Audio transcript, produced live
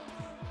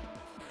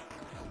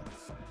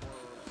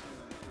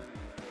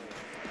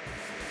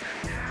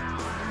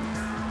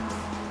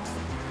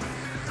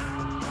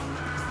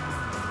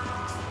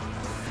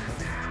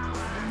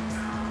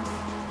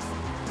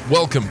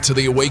Welcome to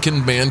the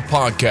Awakened Man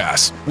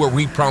podcast, where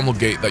we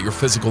promulgate that your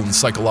physical and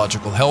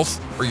psychological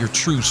health are your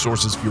true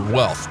sources of your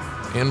wealth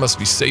and must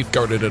be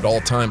safeguarded at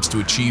all times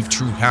to achieve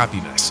true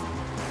happiness.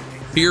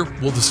 Here,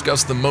 we'll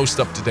discuss the most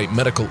up-to-date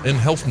medical and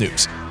health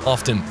news,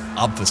 often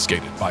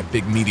obfuscated by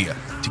big media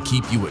to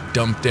keep you a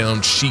dumbed-down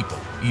sheeple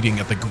eating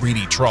at the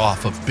greedy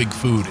trough of big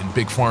food and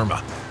big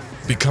pharma.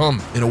 Become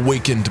an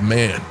awakened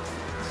man.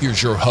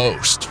 Here's your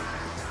host,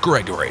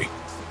 Gregory.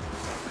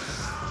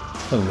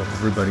 Hello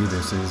everybody,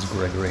 this is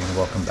Gregory and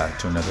welcome back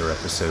to another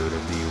episode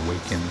of The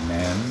Awakened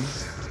Man.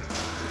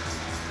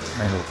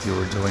 I hope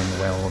you're doing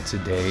well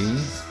today.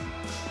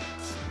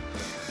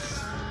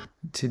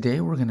 Today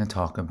we're going to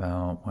talk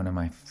about one of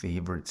my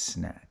favorite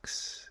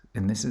snacks,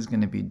 and this is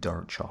going to be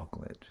dark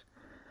chocolate.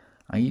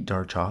 I eat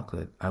dark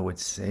chocolate, I would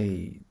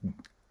say,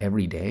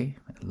 every day,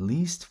 at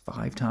least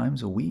 5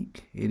 times a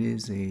week. It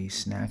is a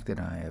snack that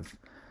I have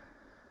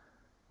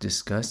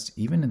discussed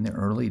even in the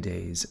early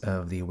days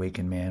of The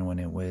Awakened Man when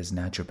it was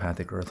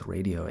Naturopathic Earth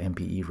Radio,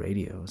 NPE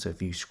Radio. So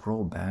if you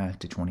scroll back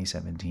to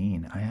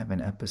 2017, I have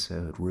an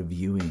episode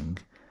reviewing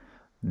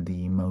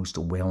the most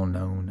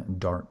well-known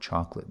dark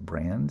chocolate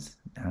brands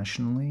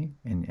nationally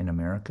in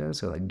America.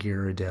 So like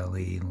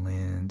Ghirardelli,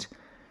 Lindt,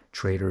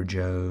 Trader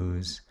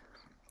Joe's,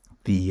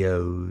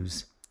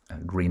 Theo's,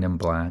 Green and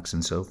Blacks,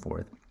 and so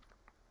forth.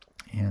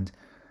 And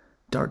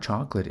dark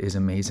chocolate is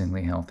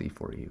amazingly healthy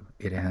for you.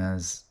 It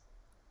has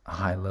a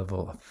high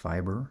level of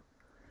fiber,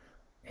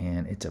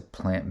 and it's a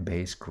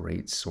plant-based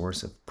great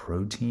source of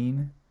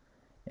protein.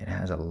 It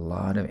has a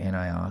lot of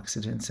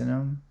antioxidants in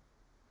them.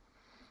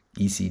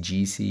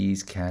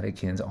 ECGCs,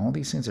 catechins, all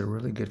these things are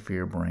really good for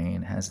your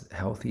brain. It has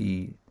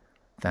healthy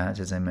fats,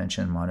 as I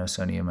mentioned,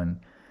 monosodium and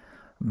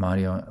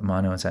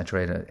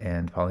monounsaturated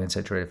and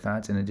polyunsaturated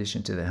fats, in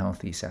addition to the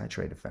healthy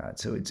saturated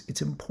fats. So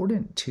it's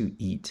important to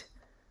eat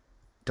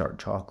dark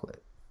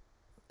chocolate.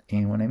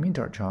 And when I mean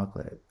dark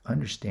chocolate,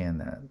 understand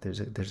that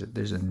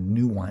there's a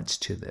nuance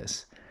to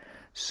this.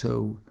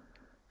 So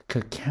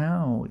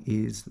cacao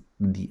is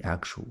the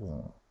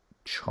actual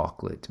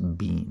chocolate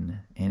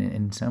bean, and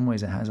in some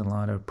ways it has a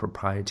lot of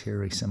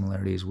proprietary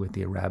similarities with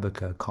the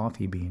Arabica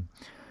coffee bean.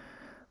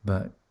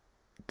 But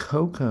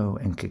cocoa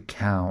and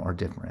cacao are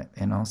different,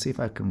 and I'll see if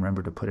I can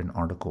remember to put the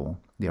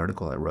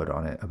article I wrote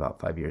on it about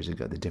 5 years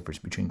ago, the difference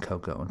between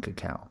cocoa and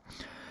cacao.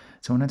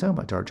 So when I talk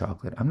about dark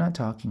chocolate, I'm not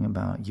talking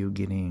about you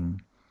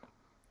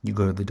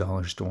go to the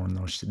dollar store and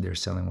they're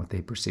selling what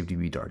they perceive to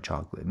be dark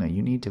chocolate. No,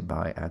 you need to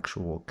buy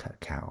actual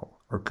cacao,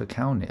 or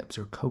cacao nibs,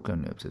 or cocoa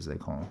nibs as they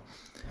call them.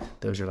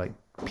 Those are like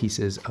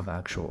pieces of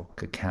actual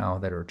cacao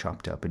that are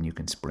chopped up, and you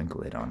can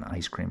sprinkle it on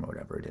ice cream or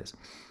whatever it is.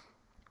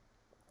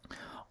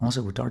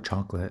 Also with dark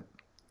chocolate,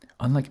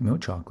 unlike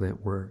milk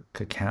chocolate, where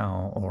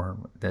cacao, or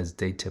as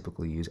they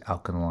typically use,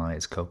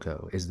 alkalized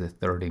cocoa, is the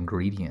third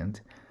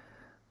ingredient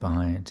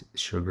behind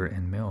sugar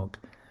and milk,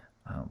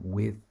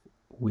 with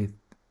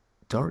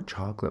dark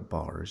chocolate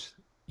bars,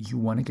 you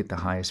want to get the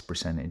highest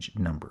percentage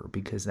number,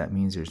 because that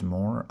means there's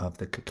more of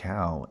the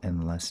cacao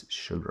and less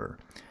sugar.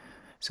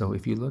 So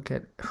if you look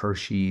at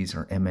Hershey's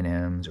or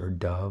M&M's or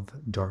Dove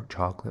dark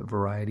chocolate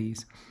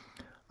varieties,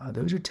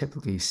 those are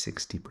typically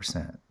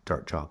 60%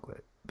 dark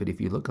chocolate. But if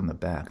you look on the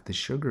back, the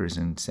sugar is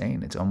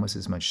insane. It's almost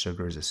as much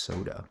sugar as a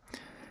soda.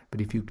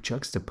 But if you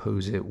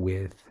juxtapose it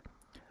with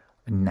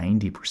a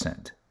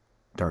 90%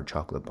 dark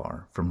chocolate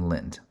bar from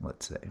Lindt,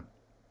 let's say,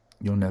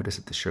 you'll notice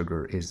that the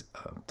sugar is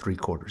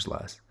 3/4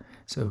 less.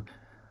 So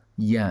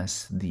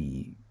yes,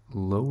 the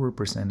lower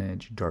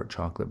percentage dark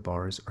chocolate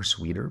bars are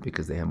sweeter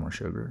because they have more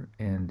sugar.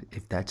 And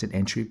if that's an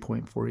entry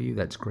point for you,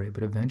 that's great.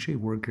 But eventually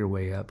work your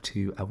way up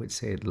to, I would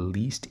say, at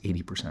least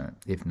 80%,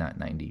 if not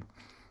 90%.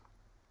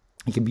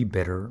 It can be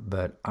bitter,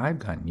 but I've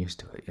gotten used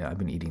to it. Yeah, I've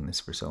been eating this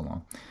for so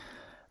long.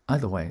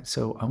 Either way,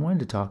 so I wanted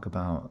to talk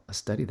about a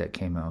study that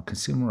came out.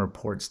 Consumer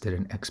Reports did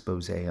an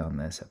expose on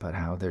this, about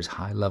how there's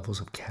high levels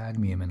of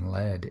cadmium and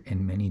lead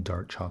in many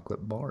dark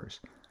chocolate bars.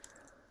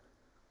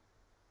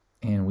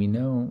 And we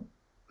know,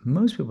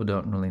 most people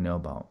don't really know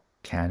about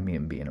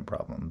cadmium being a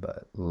problem,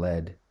 but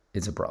lead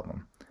is a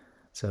problem.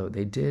 So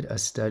they did a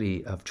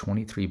study of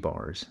 23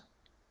 bars,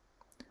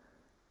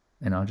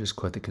 and I'll just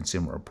quote the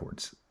Consumer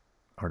Reports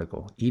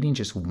article. Eating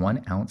just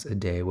 1 ounce a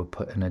day would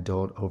put an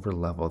adult over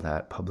level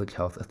that public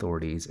health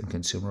authorities and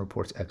Consumer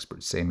Reports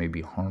experts say may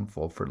be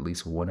harmful for at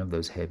least one of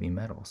those heavy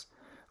metals.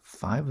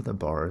 5 of the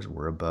bars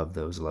were above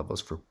those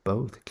levels for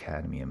both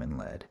cadmium and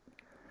lead.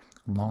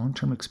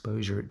 Long-term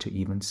exposure to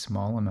even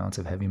small amounts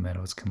of heavy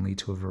metals can lead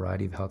to a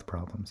variety of health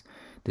problems.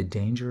 The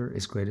danger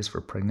is greatest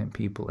for pregnant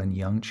people and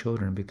young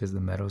children because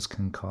the metals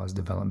can cause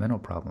developmental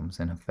problems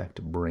and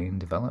affect brain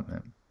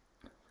development.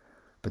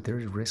 But there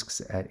are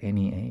risks at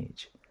any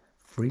age.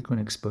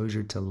 Frequent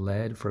exposure to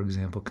lead, for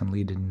example, can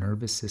lead to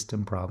nervous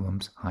system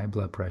problems, high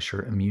blood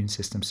pressure, immune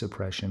system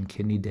suppression,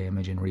 kidney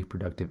damage, and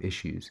reproductive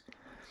issues.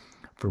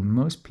 For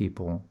most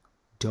people,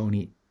 don't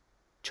eat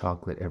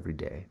chocolate every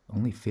day.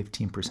 Only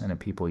 15% of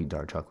people eat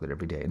dark chocolate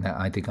every day, and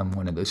I think I'm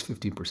one of those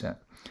 15%.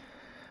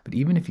 But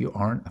even if you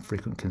aren't a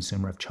frequent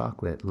consumer of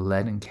chocolate,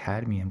 lead and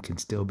cadmium can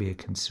still be a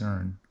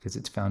concern because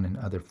it's found in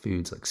other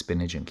foods like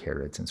spinach and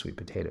carrots and sweet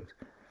potatoes.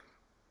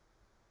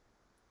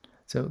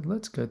 So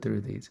let's go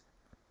through these.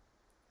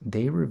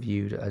 They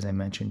reviewed, as I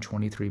mentioned,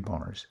 23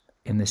 bars.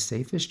 And the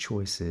safest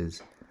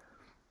choices,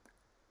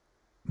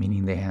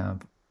 meaning they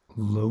have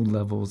low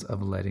levels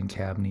of lead and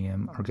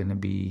cadmium, are going to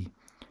be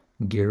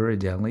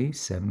Ghirardelli,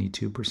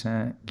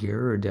 72%,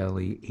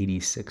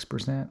 Ghirardelli,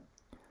 86%,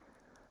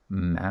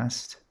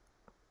 Mast,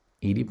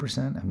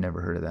 80%. I've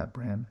never heard of that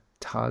brand.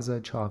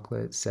 Taza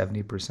chocolate,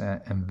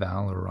 70%, and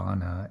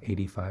Valorana,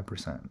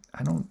 85%.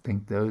 I don't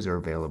think those are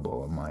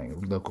available in my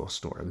local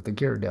store. The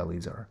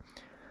Ghirardellis are.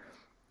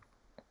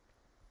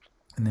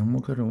 And then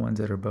we'll go to ones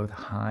that are both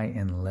high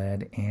in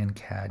lead and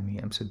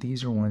cadmium. So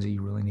these are ones that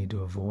you really need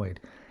to avoid.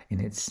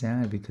 And it's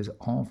sad because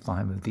all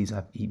 5 of these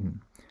I've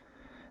eaten.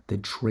 The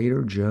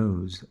Trader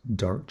Joe's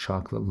Dark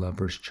Chocolate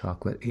Lover's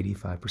Chocolate,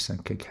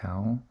 85%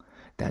 cacao.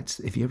 That's,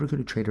 if you ever go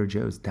to Trader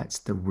Joe's, that's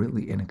the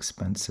really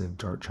inexpensive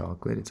dark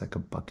chocolate. It's like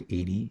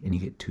 $1.80 and you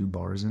get 2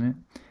 bars in it.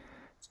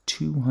 It's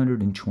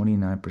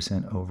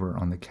 229% over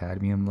on the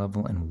cadmium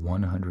level and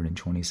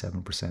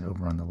 127%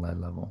 over on the lead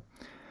level.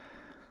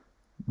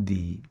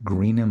 The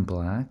Green and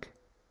Black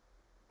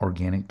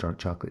Organic Dark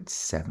Chocolate,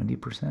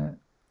 70%,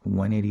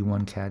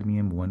 181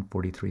 cadmium,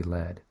 143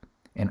 lead.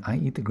 And I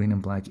eat the Green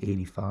and Black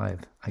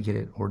 85. I get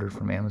it ordered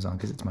from Amazon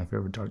because it's my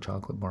favorite dark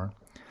chocolate bar.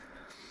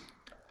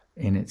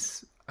 And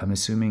it's, I'm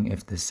assuming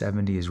if the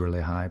 70 is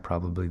really high,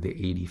 probably the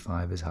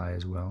 85 is high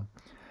as well.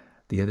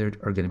 The other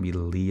are going to be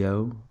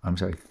Theo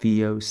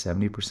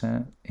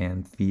 70%,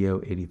 and Theo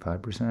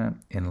 85%,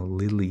 and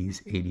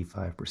Lily's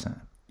 85%.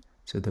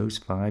 So those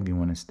 5 you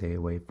want to stay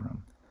away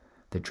from.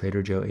 The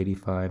Trader Joe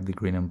 85, the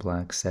Green and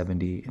Black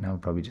 70, and I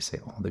would probably just say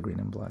all the Green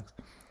and Blacks.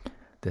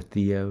 The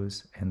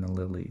Theos and the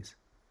Lilies.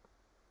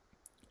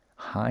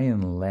 High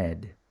in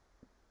lead,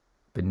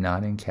 but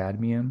not in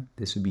cadmium.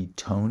 This would be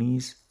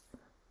Tony's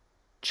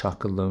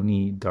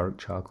Chocolonely Dark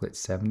Chocolate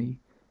 70,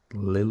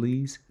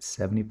 Lily's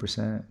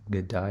 70%,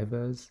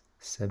 Godiva's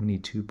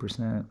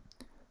 72%,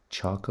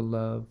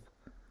 Chocolove,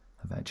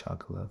 I've had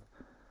Chocolove,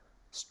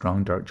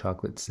 Strong Dark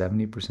Chocolate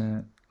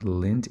 70%,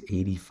 Lindt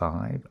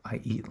 85. I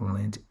eat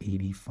Lindt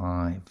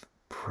 85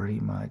 pretty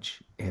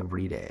much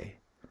every day.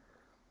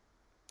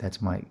 That's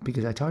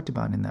because I talked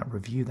about in that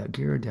review that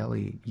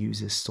Ghirardelli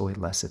uses soy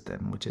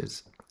lecithin, which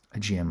is a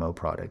GMO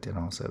product, and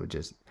also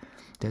just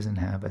doesn't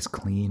have as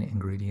clean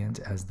ingredients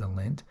as the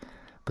Lindt,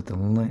 but the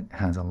Lindt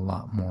has a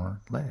lot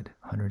more lead,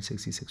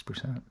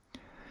 166%.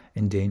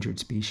 Endangered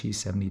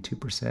Species,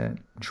 72%.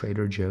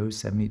 Trader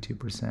Joe's,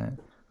 72%.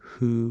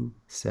 Who,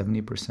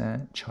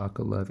 70%.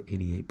 Chocolove,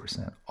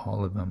 88%.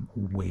 All of them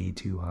way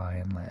too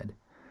high in lead.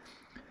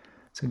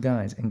 So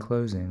guys, in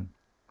closing,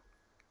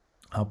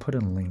 I'll put a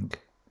link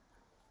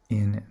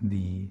in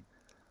the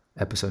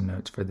episode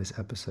notes for this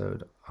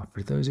episode.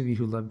 For those of you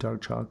who love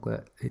dark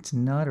chocolate, it's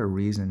not a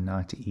reason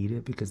not to eat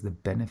it because the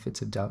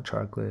benefits of dark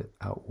chocolate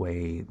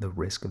outweigh the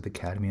risk of the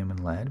cadmium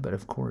and lead. But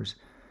of course,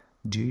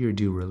 do your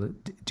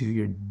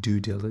due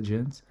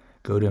diligence.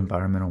 Go to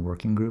Environmental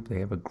Working Group. They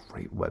have a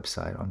great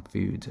website on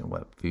foods and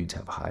what foods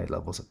have high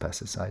levels of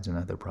pesticides and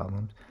other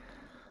problems.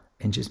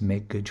 And just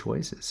make good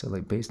choices. So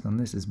like based on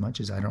this, as much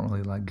as I don't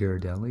really like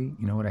Ghirardelli,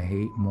 you know what I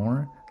hate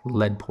more?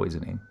 Lead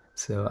poisoning.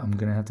 So I'm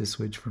going to have to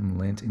switch from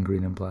Lindt and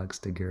Green and Blacks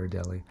to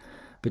Ghirardelli.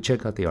 But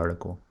check out the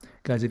article.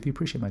 Guys, if you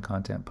appreciate my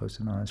content, post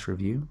an honest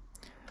review.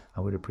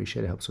 I would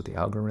appreciate it. It helps with the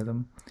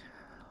algorithm.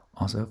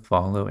 Also,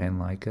 follow and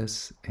like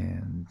us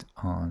and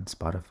on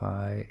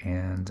Spotify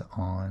and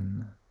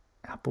on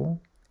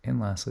Apple. And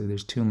lastly,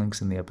 there's 2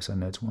 links in the episode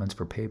notes. One's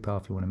for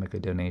PayPal if you want to make a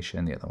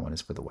donation. The other one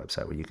is for the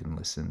website where you can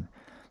listen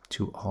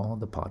to all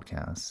the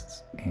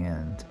podcasts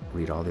and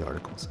read all the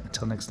articles.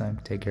 Until next time,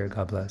 take care,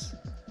 God bless,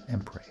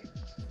 and pray.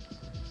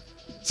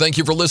 Thank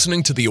you for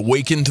listening to the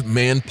Awakened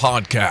Man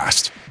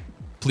Podcast.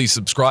 Please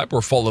subscribe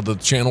or follow the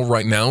channel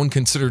right now and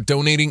consider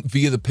donating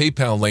via the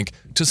PayPal link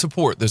to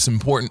support this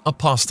important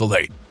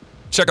apostolate.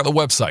 Check out the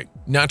website,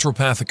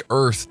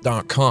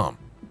 naturopathicearth.com,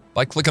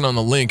 by clicking on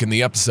the link in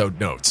the episode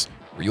notes,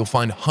 where you'll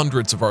find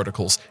hundreds of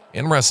articles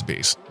and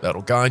recipes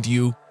that'll guide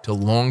you to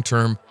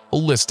long-term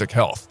holistic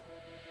health.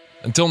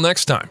 Until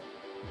next time,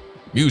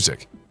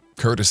 music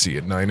courtesy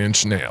of 9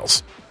 Inch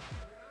Nails.